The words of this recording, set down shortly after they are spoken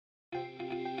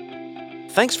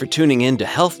Thanks for tuning in to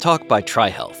Health Talk by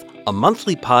TriHealth, a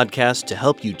monthly podcast to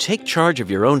help you take charge of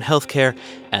your own healthcare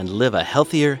and live a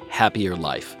healthier, happier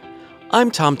life. I'm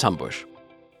Tom Tumbush.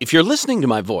 If you're listening to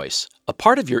my voice, a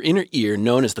part of your inner ear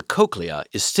known as the cochlea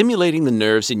is stimulating the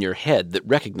nerves in your head that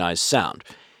recognize sound,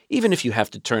 even if you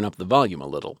have to turn up the volume a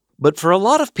little. But for a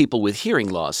lot of people with hearing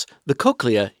loss, the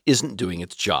cochlea isn't doing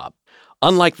its job.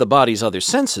 Unlike the body's other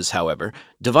senses, however,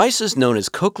 devices known as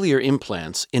cochlear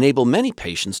implants enable many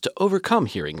patients to overcome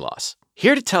hearing loss.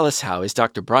 Here to tell us how is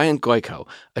Dr. Brian Goyko,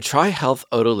 a TriHealth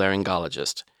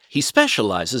otolaryngologist. He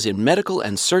specializes in medical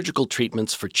and surgical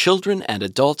treatments for children and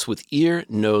adults with ear,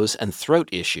 nose, and throat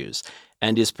issues,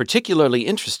 and is particularly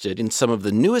interested in some of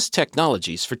the newest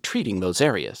technologies for treating those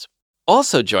areas.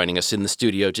 Also joining us in the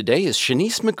studio today is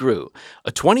Shanice McGrew,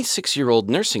 a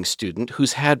 26-year-old nursing student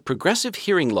who's had progressive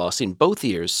hearing loss in both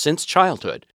ears since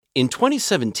childhood. In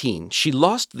 2017, she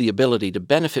lost the ability to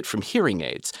benefit from hearing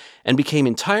aids and became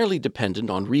entirely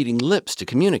dependent on reading lips to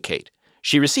communicate.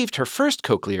 She received her first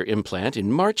cochlear implant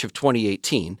in March of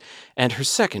 2018 and her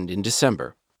second in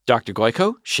December. Dr.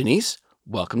 Goyko, Shanice,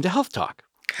 welcome to Health Talk.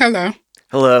 Hello.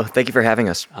 Hello. Thank you for having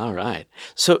us. All right.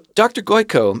 So, Dr.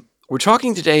 Goyko, we're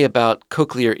talking today about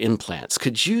cochlear implants.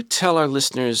 Could you tell our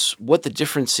listeners what the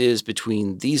difference is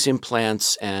between these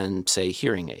implants and, say,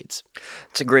 hearing aids?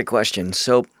 It's a great question.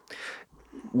 So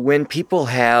when people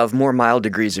have more mild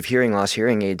degrees of hearing loss,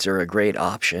 hearing aids are a great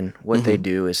option. What they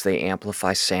do is they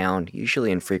amplify sound,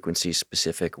 usually in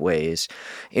frequency-specific ways,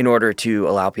 in order to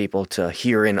allow people to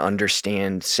hear and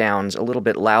understand sounds a little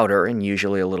bit louder and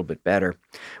usually a little bit better.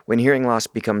 When hearing loss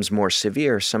becomes more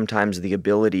severe, sometimes the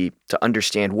ability to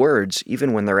understand words,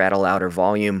 even when they're at a louder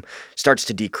volume, starts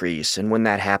to decrease. And when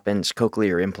that happens,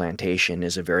 cochlear implantation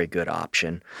is a very good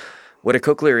option. What a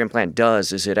cochlear implant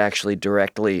does is it actually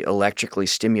directly electrically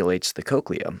stimulates the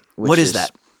cochlea. What is that?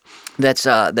 That's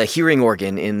the hearing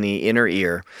organ in the inner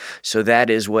ear. So that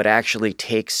is what actually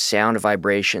takes sound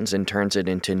vibrations and turns it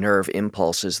into nerve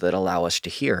impulses that allow us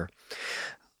to hear.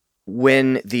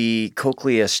 When the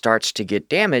cochlea starts to get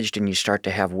damaged and you start to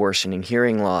have worsening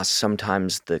hearing loss,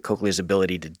 sometimes the cochlea's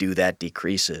ability to do that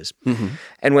decreases.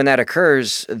 And when that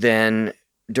occurs, then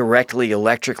directly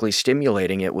electrically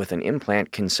stimulating it with an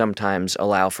implant can sometimes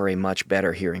allow for a much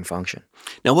better hearing function.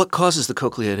 Now, what causes the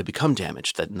cochlea to become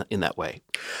damaged in that way?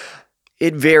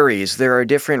 It varies. There are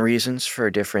different reasons for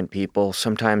different people.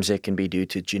 Sometimes it can be due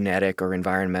to genetic or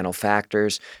environmental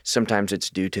factors. Sometimes it's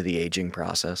due to the aging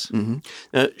process.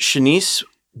 Now, Shanice,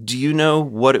 do you know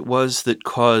what it was that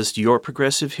caused your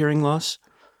progressive hearing loss?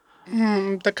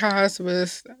 The cause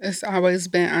it's always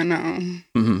been unknown.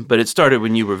 But it started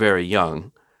when you were very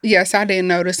young. Yes, I didn't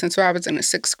notice until I was in the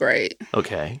 6th grade.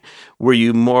 Okay. Were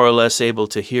you more or less able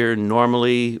to hear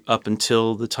normally up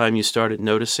until the time you started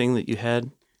noticing that you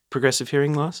had progressive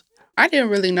hearing loss? I didn't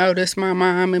really notice. My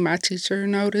mom and my teacher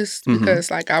noticed because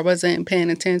I wasn't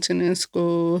paying attention in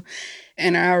school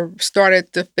and I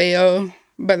started to fail.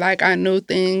 But I knew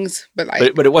things, but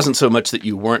it wasn't so much that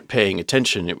you weren't paying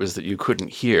attention, it was that you couldn't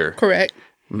hear. Correct.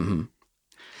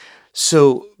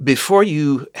 So before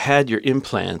you had your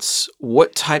implants,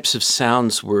 what types of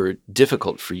sounds were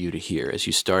difficult for you to hear as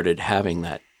you started having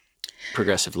that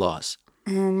progressive loss?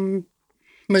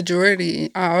 Majority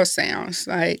all sounds.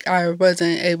 I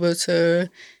wasn't able to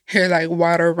hear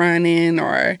water running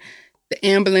or the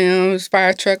ambulance,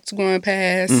 fire trucks going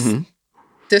past.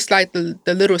 Just the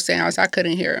little sounds I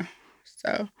couldn't hear.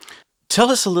 So,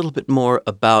 tell us a little bit more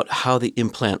about how the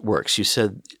implant works. You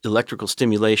said electrical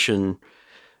stimulation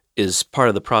is part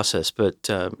of the process, but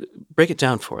break it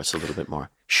down for us a little bit more.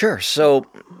 Sure. So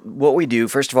what we do,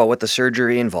 first of all, what the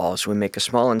surgery involves, we make a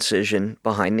small incision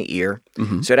behind the ear.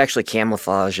 So it actually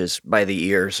camouflages by the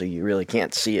ear, so you really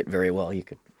can't see it very well. You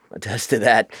could attest to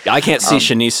that. I can't see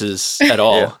Shanice's at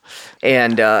all. Yeah.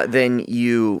 And then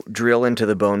you drill into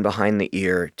the bone behind the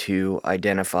ear to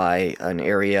identify an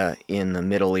area in the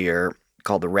middle ear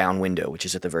called the round window, which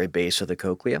is at the very base of the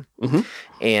cochlea.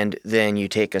 And then you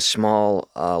take a small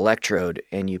electrode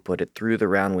and you put it through the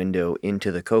round window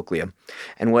into the cochlea.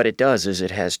 And what it does is it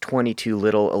has 22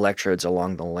 little electrodes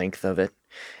along the length of it.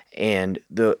 And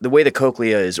the way the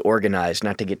cochlea is organized,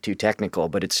 not to get too technical,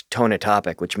 but it's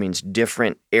tonotopic, which means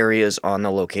different areas on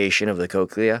the location of the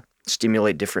cochlea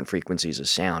stimulate different frequencies of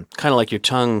sound. Kind of like your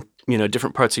tongue,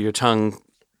 different parts of your tongue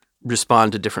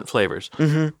respond to different flavors.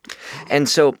 And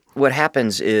so what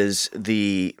happens is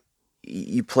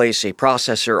you place a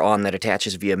processor on that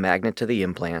attaches via magnet to the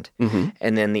implant,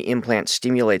 and then the implant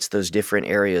stimulates those different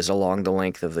areas along the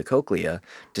length of the cochlea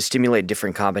to stimulate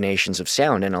different combinations of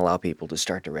sound and allow people to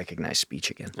start to recognize speech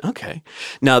again. Okay.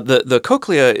 Now, the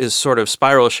cochlea is sort of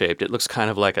spiral-shaped. It looks kind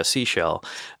of like a seashell.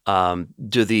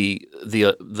 Do the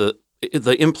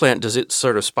implant, does it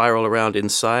sort of spiral around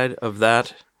inside of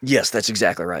that? Yes, that's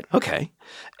exactly right. Okay.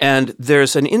 And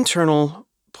there's an internal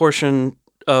portion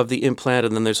of the implant,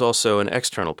 and then there's also an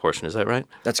external portion. Is that right?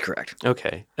 That's correct.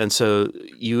 Okay. And so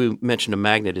you mentioned a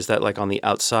magnet. Is that like on the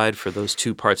outside for those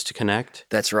two parts to connect?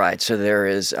 That's right. So there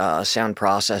is a sound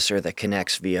processor that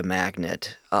connects via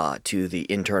magnet to the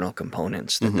internal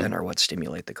components that then are what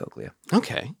stimulate the cochlea.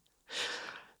 Okay.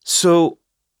 So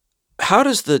how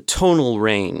does the tonal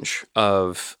range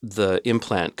of the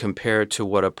implant compare to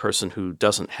what a person who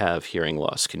doesn't have hearing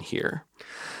loss can hear?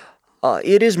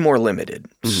 It is more limited.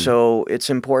 So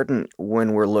it's important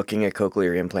when we're looking at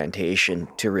cochlear implantation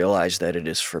to realize that it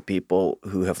is for people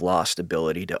who have lost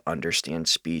ability to understand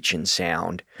speech and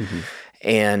sound.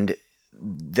 And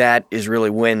that is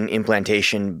really when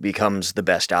implantation becomes the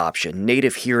best option.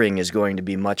 Native hearing is going to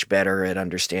be much better at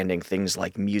understanding things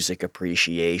like music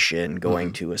appreciation,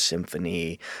 going to a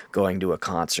symphony, going to a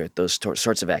concert, those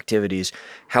sorts of activities.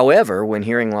 However, when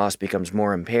hearing loss becomes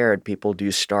more impaired, people do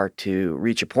start to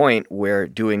reach a point where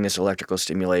doing this electrical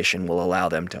stimulation will allow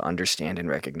them to understand and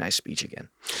recognize speech again.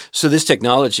 So this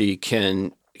technology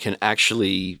can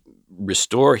actually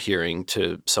restore hearing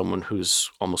to someone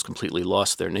who's almost completely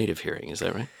lost their native hearing. Is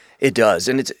that right? It does,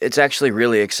 and it's actually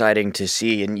really exciting to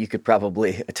see, and you could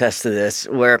probably attest to this,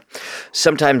 where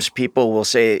sometimes people will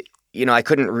say, I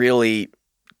couldn't really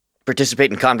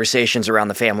participate in conversations around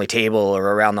the family table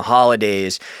or around the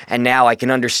holidays, and now I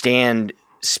can understand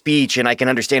speech and I can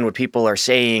understand what people are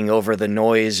saying over the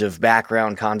noise of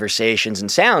background conversations and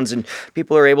sounds, and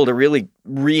people are able to really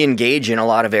re-engage in a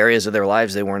lot of areas of their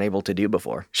lives they weren't able to do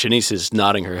before. Shanice is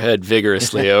nodding her head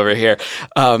vigorously over here.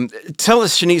 Tell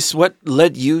us, Shanice, what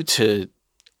led you to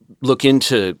look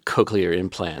into cochlear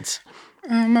implants?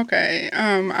 Okay.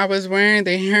 I was wearing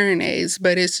the hearing aids,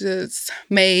 but it just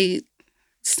made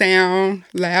sound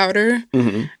louder,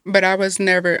 but I was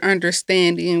never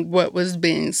understanding what was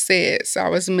being said. So I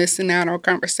was missing out on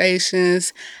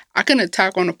conversations. I couldn't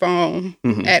talk on the phone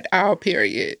at all,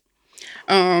 period.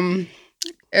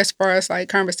 As far as like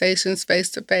conversations face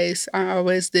to face, I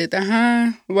always did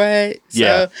the what?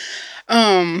 Yeah.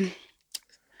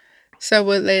 So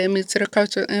what led me to the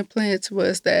cochlear implants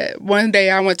was that one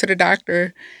day I went to the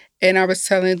doctor and I was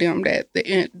telling them that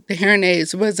the hearing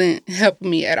aids wasn't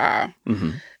helping me at all.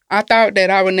 I thought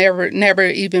that I would never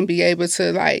even be able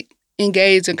to like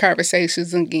engage in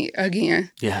conversations again.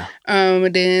 Yeah.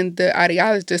 And then the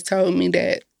audiologist told me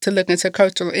that to look into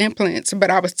cochlear implants,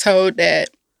 but I was told that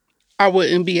I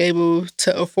wouldn't be able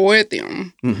to afford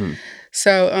them.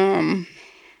 So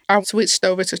I switched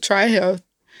over to TriHealth,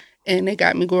 and they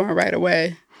got me going right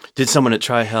away. Did someone at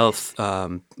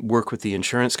TriHealth work with the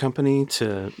insurance company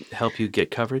to help you get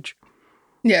coverage?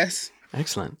 Yes.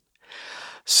 Excellent.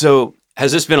 So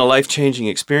has this been a life-changing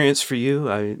experience for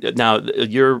you? Now,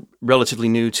 you're relatively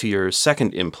new to your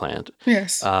second implant.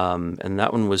 Yes. And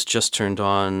that one was just turned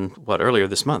on, earlier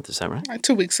this month, is that right?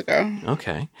 2 weeks ago.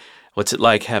 Okay. What's it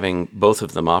like having both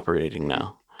of them operating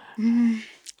now?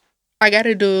 I got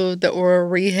to do the oral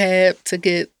rehab to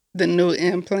get the new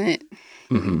implant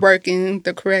working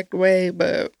the correct way,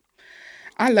 but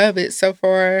I love it so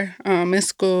far. In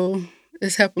school,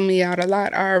 it's helping me out a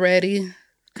lot already.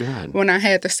 Good. When I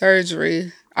had the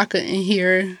surgery, I couldn't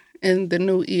hear in the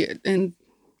new ear, in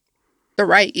the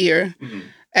right ear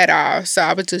at all. So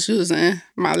I was just using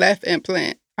my left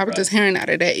implant. I was just hearing out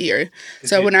of that ear.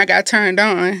 So when I got turned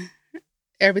on,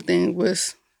 everything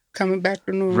was coming back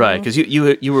to normal. Right, because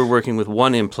you were working with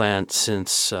one implant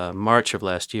since March of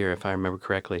last year, if I remember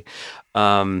correctly.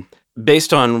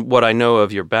 Based on what I know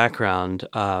of your background,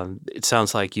 it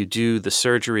sounds like you do the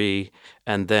surgery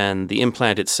and then the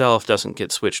implant itself doesn't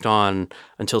get switched on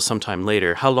until sometime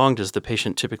later. How long does the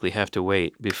patient typically have to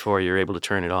wait before you're able to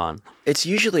turn it on? It's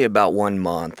usually about 1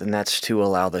 month, and that's to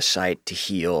allow the site to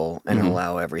heal and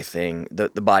allow everything, the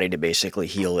body to basically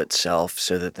heal itself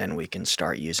so that then we can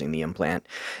start using the implant.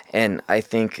 And I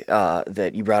think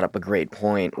that you brought up a great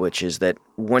point, which is that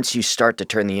once you start to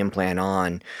turn the implant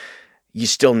on, you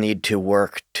still need to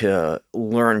work to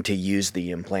learn to use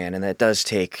the implant, and that does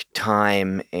take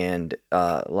time and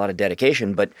a lot of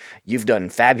dedication, but you've done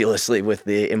fabulously with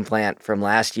the implant from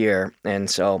last year, and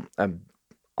so I'm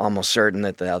almost certain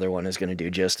that the other one is going to do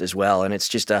just as well. And it's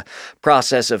just a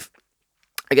process of,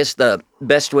 I guess the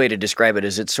best way to describe it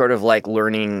is it's sort of like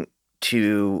learning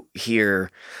to hear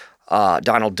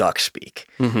Donald Duck speak.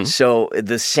 So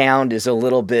the sound is a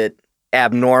little bit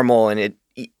abnormal, and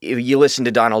you listen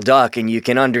to Donald Duck and you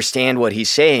can understand what he's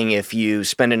saying if you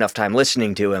spend enough time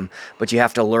listening to him, but you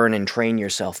have to learn and train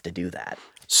yourself to do that.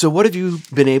 So what have you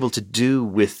been able to do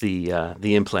with the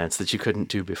implants that you couldn't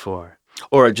do before?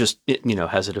 Or just,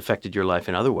 has it affected your life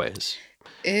in other ways?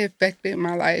 It affected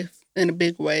my life in a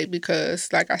big way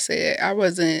because, like I said, I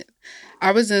was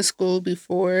in school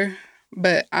before,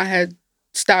 but I had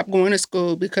stopped going to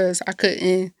school because I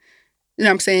couldn't,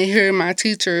 hear my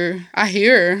teacher. I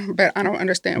hear her, but I don't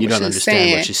understand what she's saying. You don't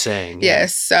understand what she's saying. Yeah.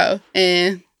 Yes. So,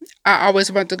 and I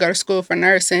always wanted to go to school for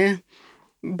nursing,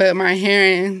 but my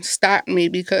hearing stopped me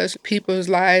because people's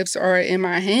lives are in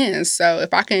my hands. So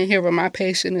if I can't hear what my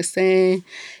patient is saying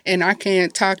and I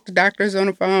can't talk to doctors on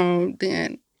the phone,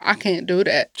 then I can't do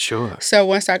that. Sure. So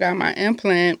once I got my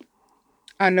implant,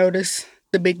 I noticed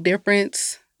the big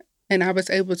difference and I was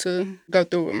able to go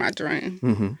through with my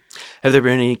dream. Have there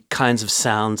been any kinds of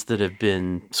sounds that have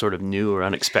been sort of new or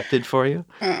unexpected for you?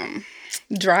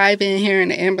 Driving, hearing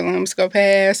the ambulance go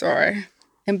past or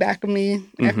in back of me.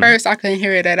 At first, I couldn't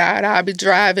hear it at all. I'd be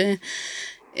driving,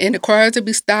 and the cars would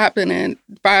be stopped, and then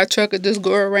fire truck would just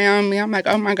go around me. I'm like,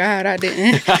 oh my God, I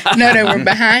didn't know they were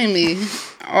behind me.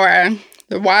 Or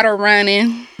the water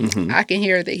running. I can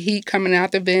hear the heat coming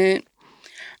out the vent.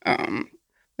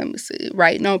 Let me see,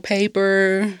 writing on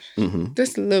paper.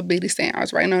 Just a little bitty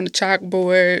sounds, writing on the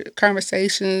chalkboard,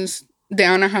 conversations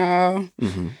down the hall.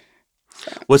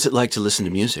 What's it like to listen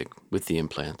to music with the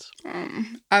implants?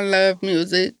 I love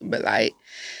music, but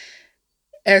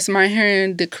as my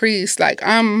hearing decreased,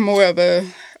 I'm more of a,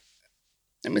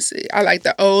 I like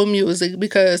the old music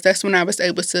because that's when I was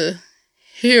able to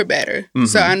hear better.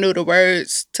 So I knew the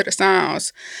words to the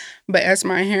sounds. But as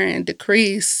my hearing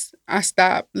decreased, I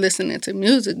stopped listening to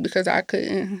music because I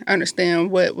couldn't understand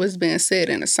what was being said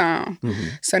in the song.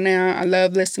 So now I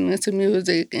love listening to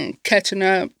music and catching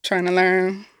up, trying to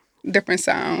learn different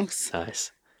songs.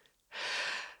 Nice.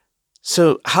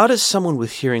 So how does someone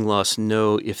with hearing loss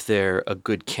know if they're a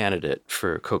good candidate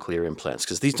for cochlear implants?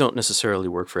 Because these don't necessarily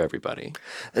work for everybody.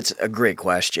 That's a great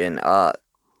question.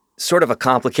 Sort of a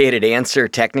complicated answer,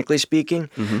 technically speaking.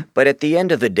 But at the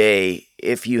end of the day,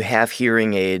 if you have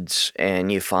hearing aids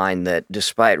and you find that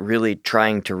despite really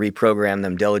trying to reprogram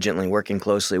them diligently, working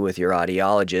closely with your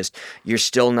audiologist, you're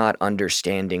still not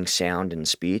understanding sound and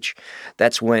speech,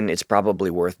 that's when it's probably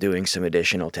worth doing some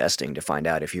additional testing to find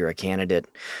out if you're a candidate.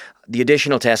 The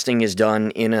additional testing is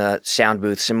done in a sound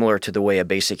booth similar to the way a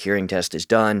basic hearing test is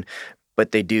done,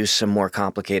 but they do some more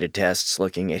complicated tests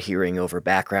looking at hearing over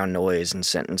background noise and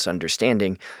sentence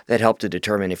understanding that help to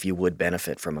determine if you would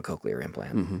benefit from a cochlear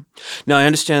implant. Now, I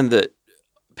understand that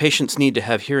patients need to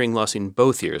have hearing loss in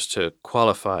both ears to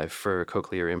qualify for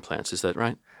cochlear implants. Is that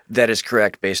right? That is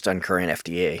correct based on current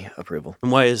FDA approval.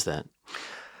 And why is that?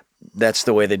 That's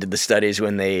the way they did the studies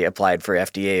when they applied for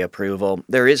FDA approval.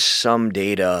 There is some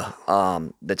data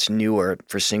that's newer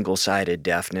for single-sided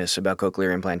deafness about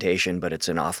cochlear implantation, but it's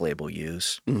an off-label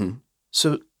use.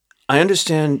 So I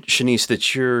understand, Shanice,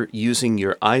 that you're using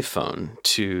your iPhone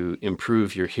to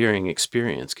improve your hearing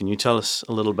experience. Can you tell us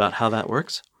a little about how that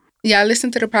works? Yeah, I listen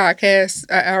to the podcast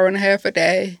an hour and a half a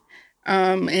day,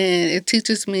 and it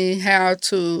teaches me how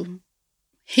to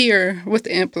hear with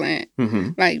the implant,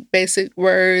 like basic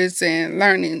words and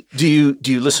learning. Do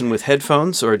you listen with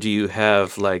headphones or do you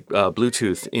have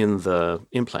Bluetooth in the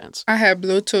implants? I have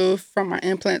Bluetooth from my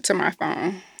implant to my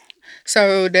phone,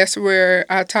 so that's where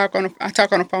I talk on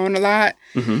the phone a lot,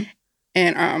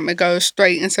 and it goes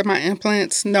straight into my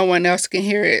implants. No one else can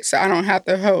hear it, so I don't have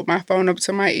to hold my phone up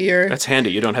to my ear. That's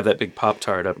handy. You don't have that big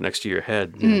Pop-Tart up next to your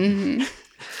head. Do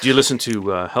you listen to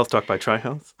Health Talk by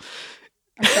TriHealth?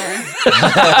 I'm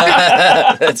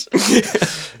sorry.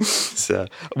 So,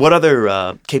 what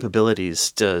other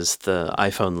capabilities does the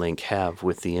iPhone Link have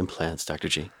with the implants, Dr.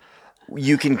 G?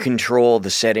 You can control the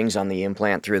settings on the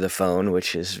implant through the phone,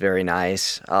 which is very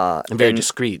nice. And very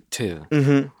discreet, too.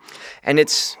 And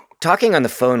talking on the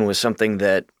phone was something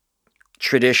that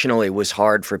traditionally was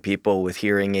hard for people with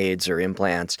hearing aids or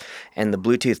implants, and the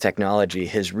Bluetooth technology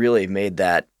has really made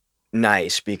that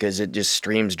nice because it just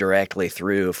streams directly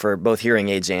through for both hearing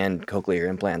aids and cochlear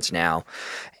implants now.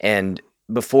 And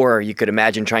before, you could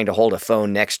imagine trying to hold a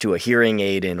phone next to a hearing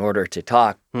aid in order to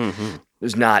talk. It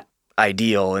was not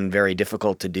ideal and very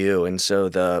difficult to do. And so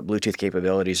the Bluetooth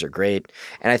capabilities are great.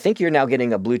 And I think you're now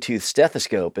getting a Bluetooth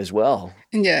stethoscope as well.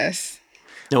 Yes.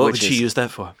 Now, what would she use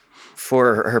that for?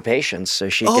 for her patients, so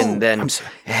she can then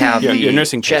have your the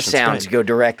nursing chest patients, sounds right. go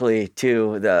directly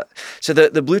to the. So the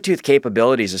Bluetooth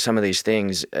capabilities of some of these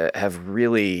things have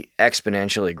really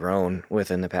exponentially grown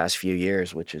within the past few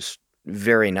years, which is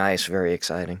very nice, very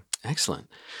exciting. Excellent.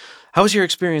 How was your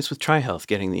experience with TriHealth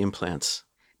getting the implants?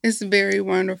 It's very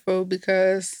wonderful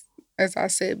because, as I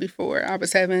said before, I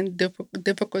was having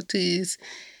difficulties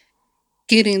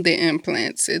getting the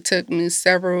implants. It took me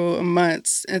several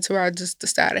months until I just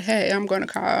decided, hey, I'm going to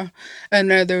call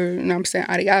another,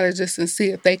 audiologist and see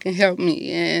if they can help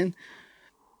me. And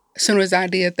as soon as I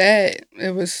did that,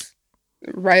 it was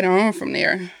right on from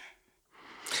there.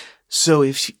 So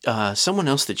if someone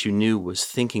else that you knew was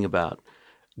thinking about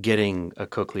getting a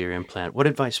cochlear implant, what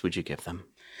advice would you give them?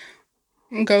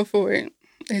 Go for it.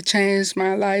 It changed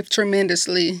my life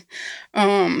tremendously.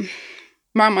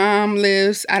 My mom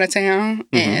lives out of town,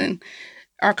 and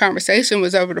our conversation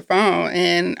was over the phone,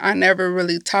 and I never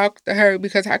really talked to her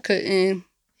because I couldn't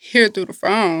hear through the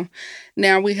phone.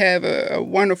 Now we have a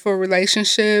wonderful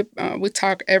relationship. We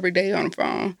talk every day on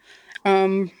the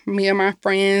phone. Me and my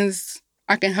friends,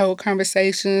 I can hold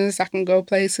conversations. I can go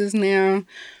places now.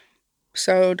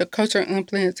 So the Cochlear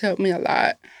implants helped me a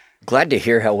lot. Glad to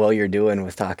hear how well you're doing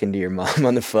with talking to your mom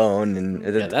on the phone, and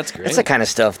that's great. That's the kind of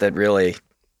stuff that really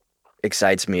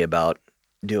excites me about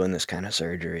doing this kind of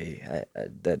surgery.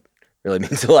 That really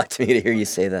means a lot to me to hear you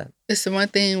say that. It's the one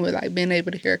thing with being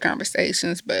able to hear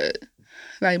conversations, but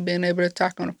being able to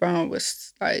talk on the phone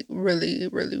was really,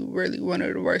 really, really one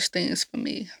of the worst things for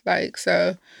me.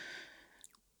 So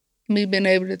me being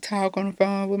able to talk on the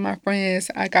phone with my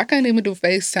friends, I couldn't even do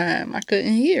FaceTime. I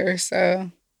couldn't hear,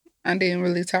 so I didn't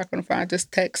really talk on the phone. I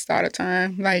just text all the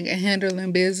time.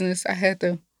 Handling business, I had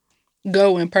to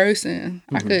go in person.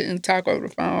 I couldn't talk over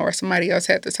the phone, or somebody else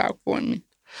had to talk for me.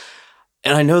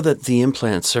 And I know that the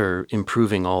implants are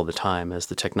improving all the time as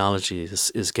the technology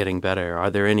is getting better.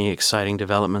 Are there any exciting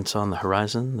developments on the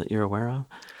horizon that you're aware of?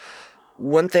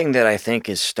 One thing that I think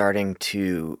is starting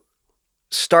to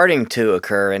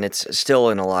occur, and it's still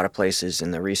in a lot of places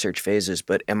in the research phases,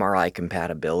 but MRI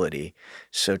compatibility.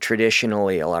 So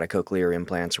traditionally, a lot of cochlear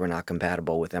implants were not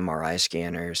compatible with MRI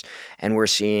scanners, and we're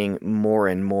seeing more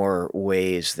and more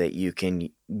ways that you can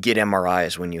get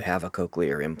MRIs when you have a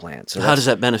cochlear implant. So how does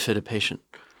that benefit a patient?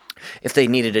 If they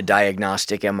needed a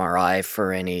diagnostic MRI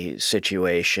for any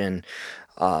situation,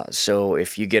 so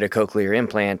if you get a cochlear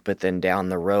implant, but then down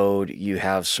the road you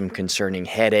have some concerning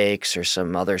headaches or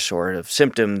some other sort of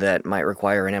symptom that might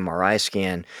require an MRI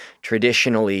scan,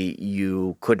 traditionally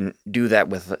you couldn't do that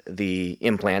with the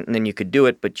implant, and then you could do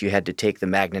it, but you had to take the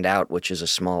magnet out, which is a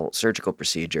small surgical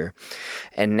procedure.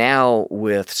 And now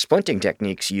with splinting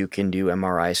techniques, you can do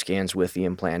MRI scans with the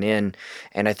implant in,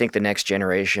 and I think the next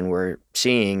generation we're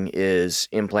seeing is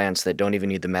implants that don't even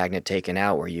need the magnet taken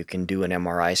out, where you can do an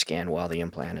MRI scan while the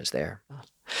implant is there.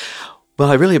 Well,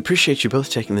 I really appreciate you both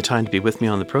taking the time to be with me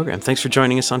on the program. Thanks for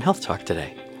joining us on Health Talk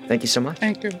today. Thank you so much.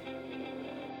 Thank you.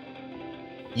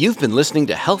 You've been listening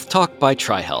to Health Talk by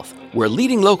TriHealth, where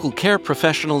leading local care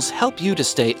professionals help you to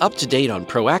stay up to date on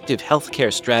proactive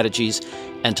healthcare strategies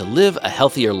and to live a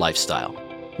healthier lifestyle.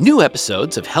 New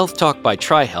episodes of Health Talk by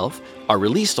TriHealth are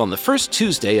released on the first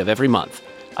Tuesday of every month.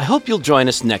 I hope you'll join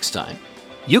us next time.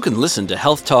 You can listen to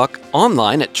Health Talk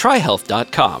online at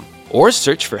trihealth.com or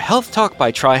search for Health Talk by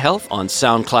TriHealth on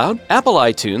SoundCloud, Apple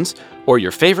iTunes, or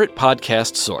your favorite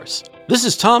podcast source. This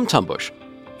is Tom Tumbush.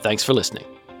 Thanks for listening.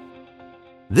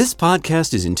 This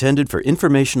podcast is intended for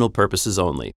informational purposes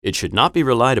only. It should not be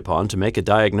relied upon to make a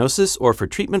diagnosis or for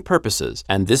treatment purposes,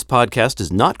 and this podcast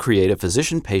does not create a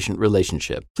physician-patient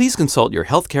relationship. Please consult your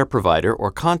healthcare provider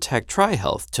or contact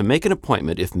TriHealth to make an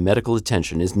appointment if medical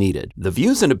attention is needed. The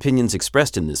views and opinions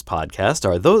expressed in this podcast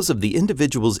are those of the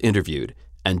individuals interviewed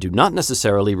and do not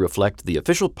necessarily reflect the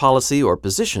official policy or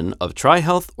position of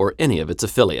TriHealth or any of its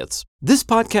affiliates. This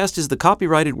podcast is the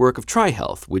copyrighted work of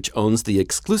TriHealth, which owns the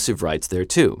exclusive rights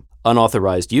thereto.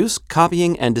 Unauthorized use,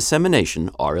 copying, and dissemination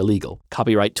are illegal.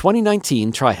 Copyright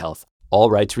 2019 TriHealth.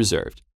 All rights reserved.